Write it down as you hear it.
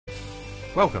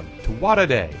Welcome to What a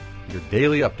Day, your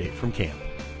daily update from camp.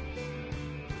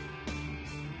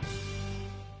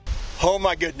 Oh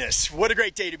my goodness, what a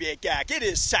great day to be at GAC. It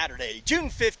is Saturday, June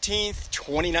 15th,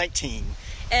 2019.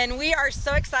 And we are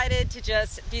so excited to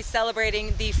just be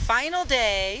celebrating the final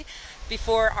day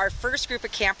before our first group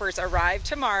of campers arrive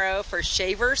tomorrow for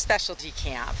Shaver Specialty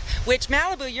Camp, which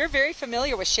Malibu, you're very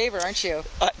familiar with Shaver, aren't you?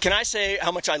 Can I say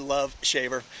how much I love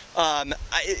Shaver?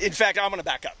 In fact, I'm going to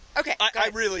back up. Okay, I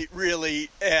really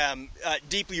am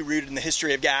deeply rooted in the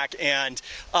history of GAC, and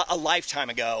a lifetime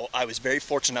ago, I was very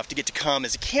fortunate enough to get to come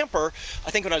as a camper.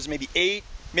 I think when I was maybe 8,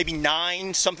 maybe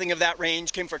 9, something of that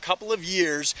range, came for a couple of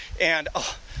years, and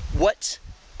what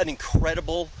an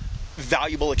incredible,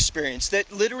 valuable experience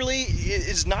that literally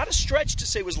is not a stretch to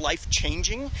say was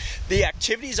life-changing. The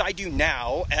activities I do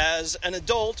now as an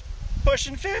adult,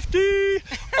 pushing 50,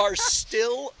 are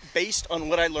still based on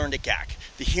what I learned at GAC.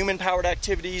 The human-powered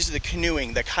activities, the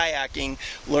canoeing, the kayaking,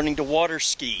 learning to water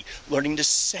ski, learning to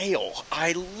sail.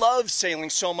 I love sailing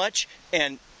so much,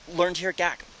 and learned here at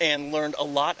GAC and learned a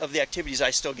lot of the activities I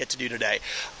still get to do today.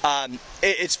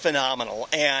 It's phenomenal.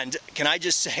 And can I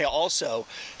just say also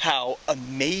how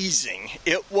amazing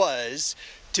it was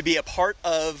to be a part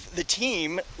of the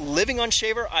team living on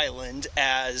Shaver Island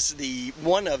as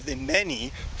one of the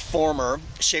many former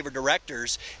Shaver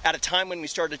directors at a time when we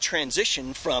started to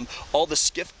transition from all the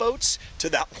skiff boats to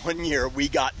that one year we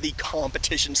got the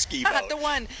competition ski boat. The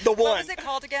one. What was it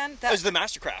called again? It was the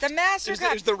Mastercraft. The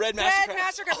Mastercraft. It was the red Mastercraft. Red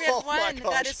Mastercraft. We had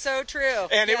one. That is so true.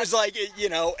 And it was like,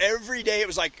 every day it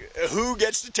was like, who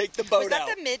gets to take the boat out?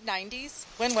 Was that the mid-90s?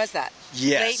 When was that?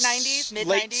 Yes. Late 90s?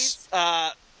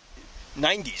 Mid-90s?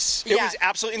 90s. It was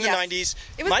absolutely in the 90s.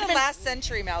 It was the last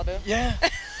century, Malibu. Yeah.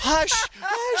 Hush.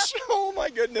 Oh my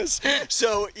goodness.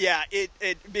 So yeah, it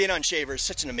being on Shaver is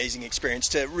such an amazing experience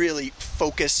to really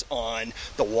focus on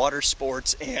the water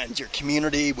sports and your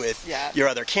community with your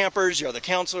other campers, your other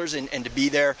counselors, and to be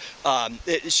there.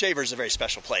 Shaver is a very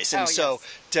special place. And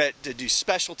to do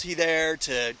specialty there,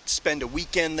 to spend a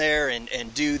weekend there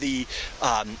and do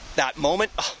that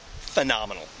moment,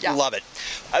 phenomenal. Yeah. Love it.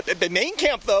 The main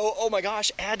camp, though, oh my gosh,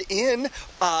 add in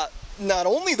not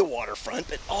only the waterfront,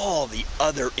 but all the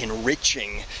other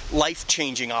enriching,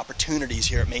 life-changing opportunities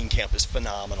here at main camp is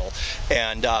phenomenal.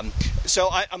 And so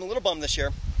I'm a little bummed this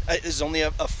year. This is only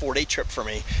a 4-day trip for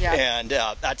me, and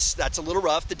that's a little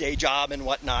rough. The day job and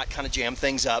whatnot kind of jam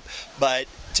things up, but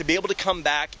to be able to come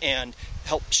back and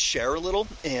help share a little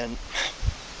and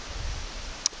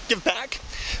give back,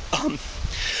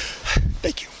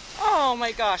 thank you. Oh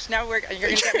my gosh, now you're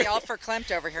going to get me all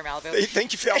verklempt over here, Malibu.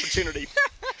 Thank you for the opportunity.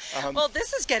 Well,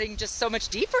 this is getting just so much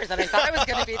deeper than I thought it was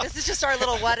going to be. This is just our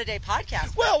little What a Day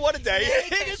podcast. Well, what a day.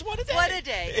 It is what a day. What a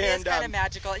day. It is kind of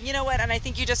magical. And you know what? And I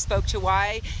think you just spoke to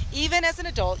why, even as an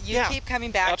adult, you keep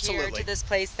coming back here to this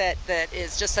place that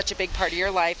is just such a big part of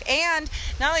your life. And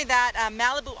not only that,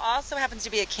 Malibu also happens to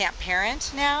be a camp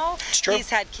parent now. It's true. He's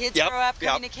had kids grow up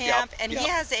coming to camp. And he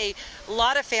has a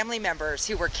lot of family members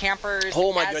who were campers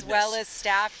as well as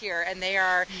staff here. And they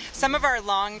are some of our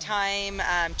longtime,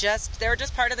 they're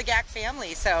just part of the GAC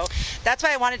family. So that's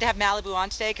why I wanted to have Malibu on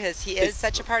today, because he is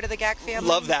such a part of the GAC family.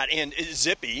 Love that. And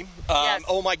Zippy,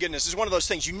 oh my goodness, it's one of those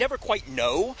things you never quite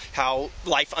know how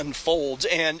life unfolds.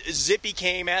 And Zippy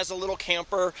came as a little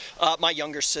camper, my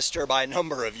younger sister by a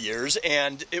number of years,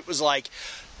 and it was like,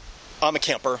 I'm a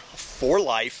camper for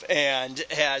life and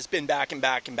has been back and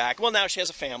back and back. Well, now she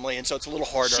has a family, and so it's a little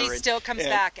harder. She still comes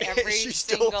back every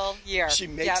single year. She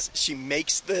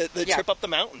makes the trip up the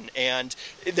mountain, and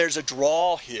there's a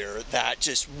draw here that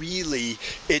just really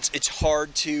it's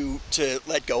hard to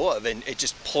let go of, and it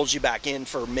just pulls you back in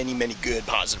for many, many good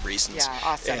positive reasons. Yeah,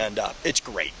 awesome. And it's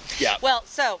great. Yeah. Well,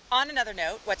 so on another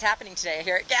note, what's happening today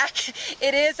here at GAC?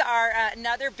 It is our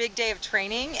another big day of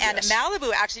training, and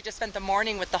Malibu actually just spent the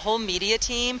morning with the whole media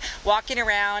team walking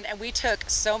around, and we took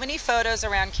so many photos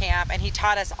around camp, and he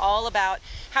taught us all about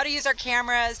how to use our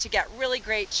cameras to get really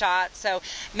great shots. So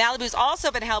Malibu's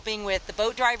also been helping with the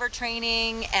boat driver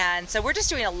training, and so we're just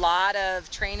doing a lot of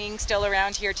training still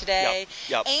around here today.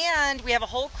 And we have a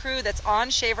whole crew that's on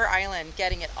Shaver Island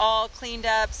getting it all cleaned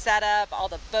up, set up, all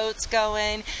the boats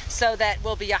going, so that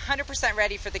we'll be 100%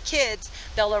 ready for the kids.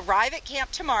 They'll arrive at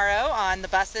camp tomorrow on the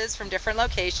buses from different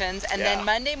locations, and then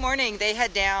Monday morning they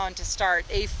head down to start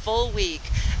a full week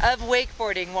of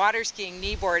wakeboarding, water skiing,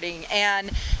 kneeboarding,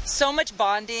 and so much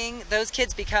bonding. Those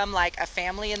kids become like a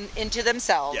family into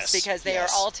themselves because they are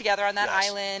all together on that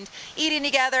island, eating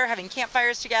together, having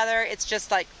campfires together. It's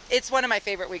just like, it's one of my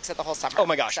favorite weeks of the whole summer. Oh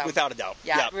my gosh, without a doubt.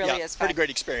 Yeah, it really is fun. Pretty great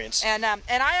experience. And I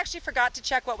actually forgot to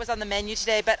check what was on the menu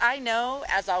today, but I know,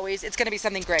 as always, it's going to be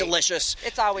something great. Delicious.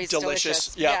 It's always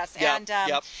delicious. Yes.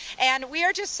 And we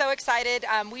are just so excited.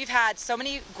 We've had so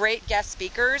many great guest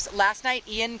speakers. Last night,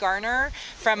 Ian Garner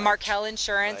from Markel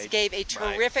Insurance gave a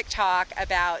terrific talk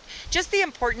about just the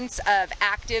importance of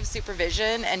active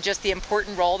supervision and just the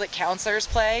important role that counselors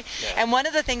play. And one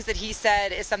of the things that he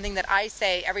said is something that I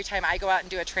say every time I go out and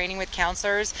do a training with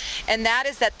counselors, and that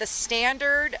is that the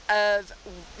standard of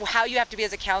how you have to be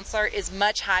as a counselor is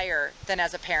much higher than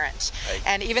as a parent.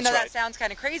 And even though that sounds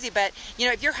kind of crazy, but you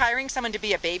know, if you're hiring someone to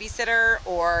be a babysitter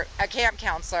or a camp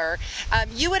counselor,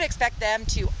 you would expect them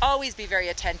to always be very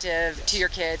attentive to your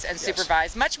kids and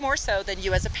supervise, much more so than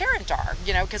you as a parent are,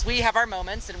 you know, because we have our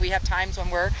moments and we have times when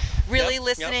we're really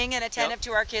listening and attentive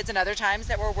to our kids, and other times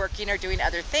that we're working or doing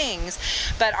other things.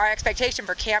 But our expectation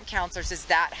for camp counselors is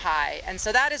that high. And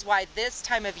so that is why this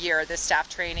time of year, this staff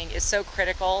training is so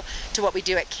critical to what we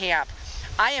do at camp.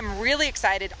 I am really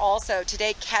excited also.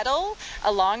 Today, Kettle,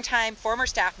 a longtime former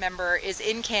staff member, is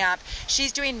in camp.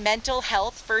 She's doing mental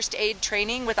health first aid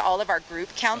training with all of our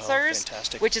group counselors,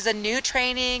 which is a new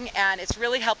training, and it's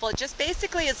really helpful. It just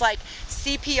basically is like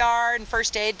CPR and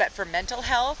first aid, but for mental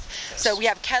health. So we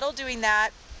have Kettle doing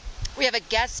that. We have a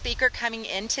guest speaker coming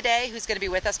in today who's going to be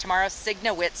with us tomorrow,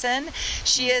 Signa Whitson.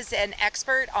 She is an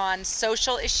expert on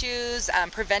social issues,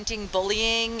 preventing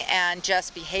bullying, and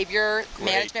just behavior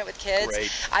management with kids.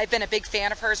 I've been a big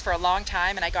fan of hers for a long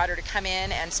time, and I got her to come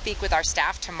in and speak with our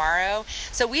staff tomorrow.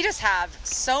 So we just have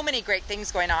so many great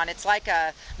things going on. It's like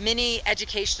a mini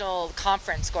educational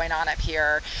conference going on up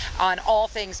here on all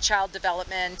things child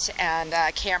development and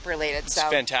camp related. It's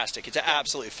fantastic. It's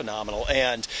absolutely phenomenal.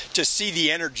 And to see the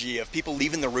energy of people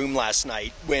leaving the room last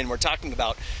night when we're talking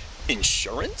about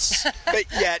insurance, but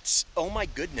yet, oh my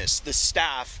goodness, the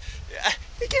staff,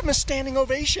 they gave him a standing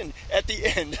ovation at the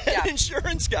end, an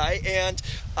insurance guy, and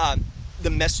the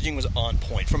messaging was on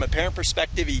point. From a parent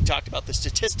perspective, he talked about the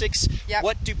statistics,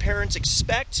 what do parents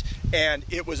expect, and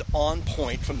it was on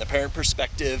point from the parent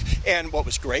perspective. And what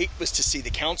was great was to see the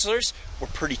counselors were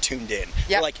pretty tuned in.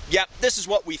 They're like, this is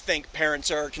what we think parents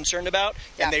are concerned about,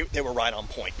 and they were right on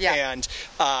point. And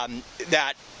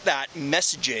that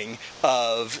messaging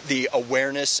of the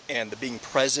awareness and the being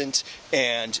present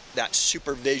and that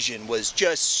supervision was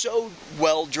just so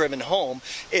well driven home.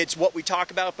 It's what we talk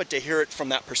about, but to hear it from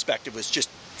that perspective was just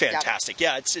fantastic.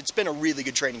 It's been a really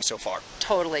good training so far.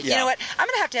 Totally. You know what? I'm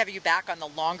going to have you back on the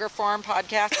longer form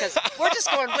podcast because we're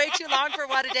just going way too long for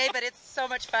What a Day, but it's so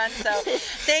much fun. So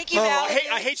thank you, Val.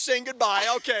 I hate saying goodbye.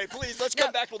 Okay, please, let's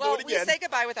come back. We'll do it again. We say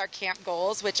goodbye with our camp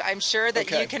goals, which I'm sure that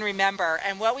you can remember.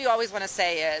 And what we always want to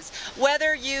say is,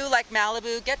 whether you, like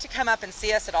Malibu, get to come up and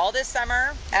see us at all this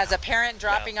summer as a parent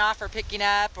dropping off or picking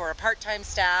up, or a part-time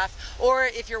staff, or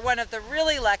if you're one of the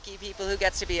really lucky people who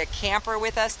gets to be a camper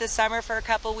with us this summer for a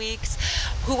couple weeks,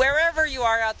 wherever you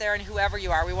are out there and whoever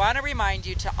you are, we want to remind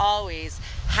you to always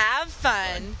have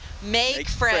fun, make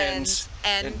friends,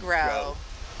 and grow.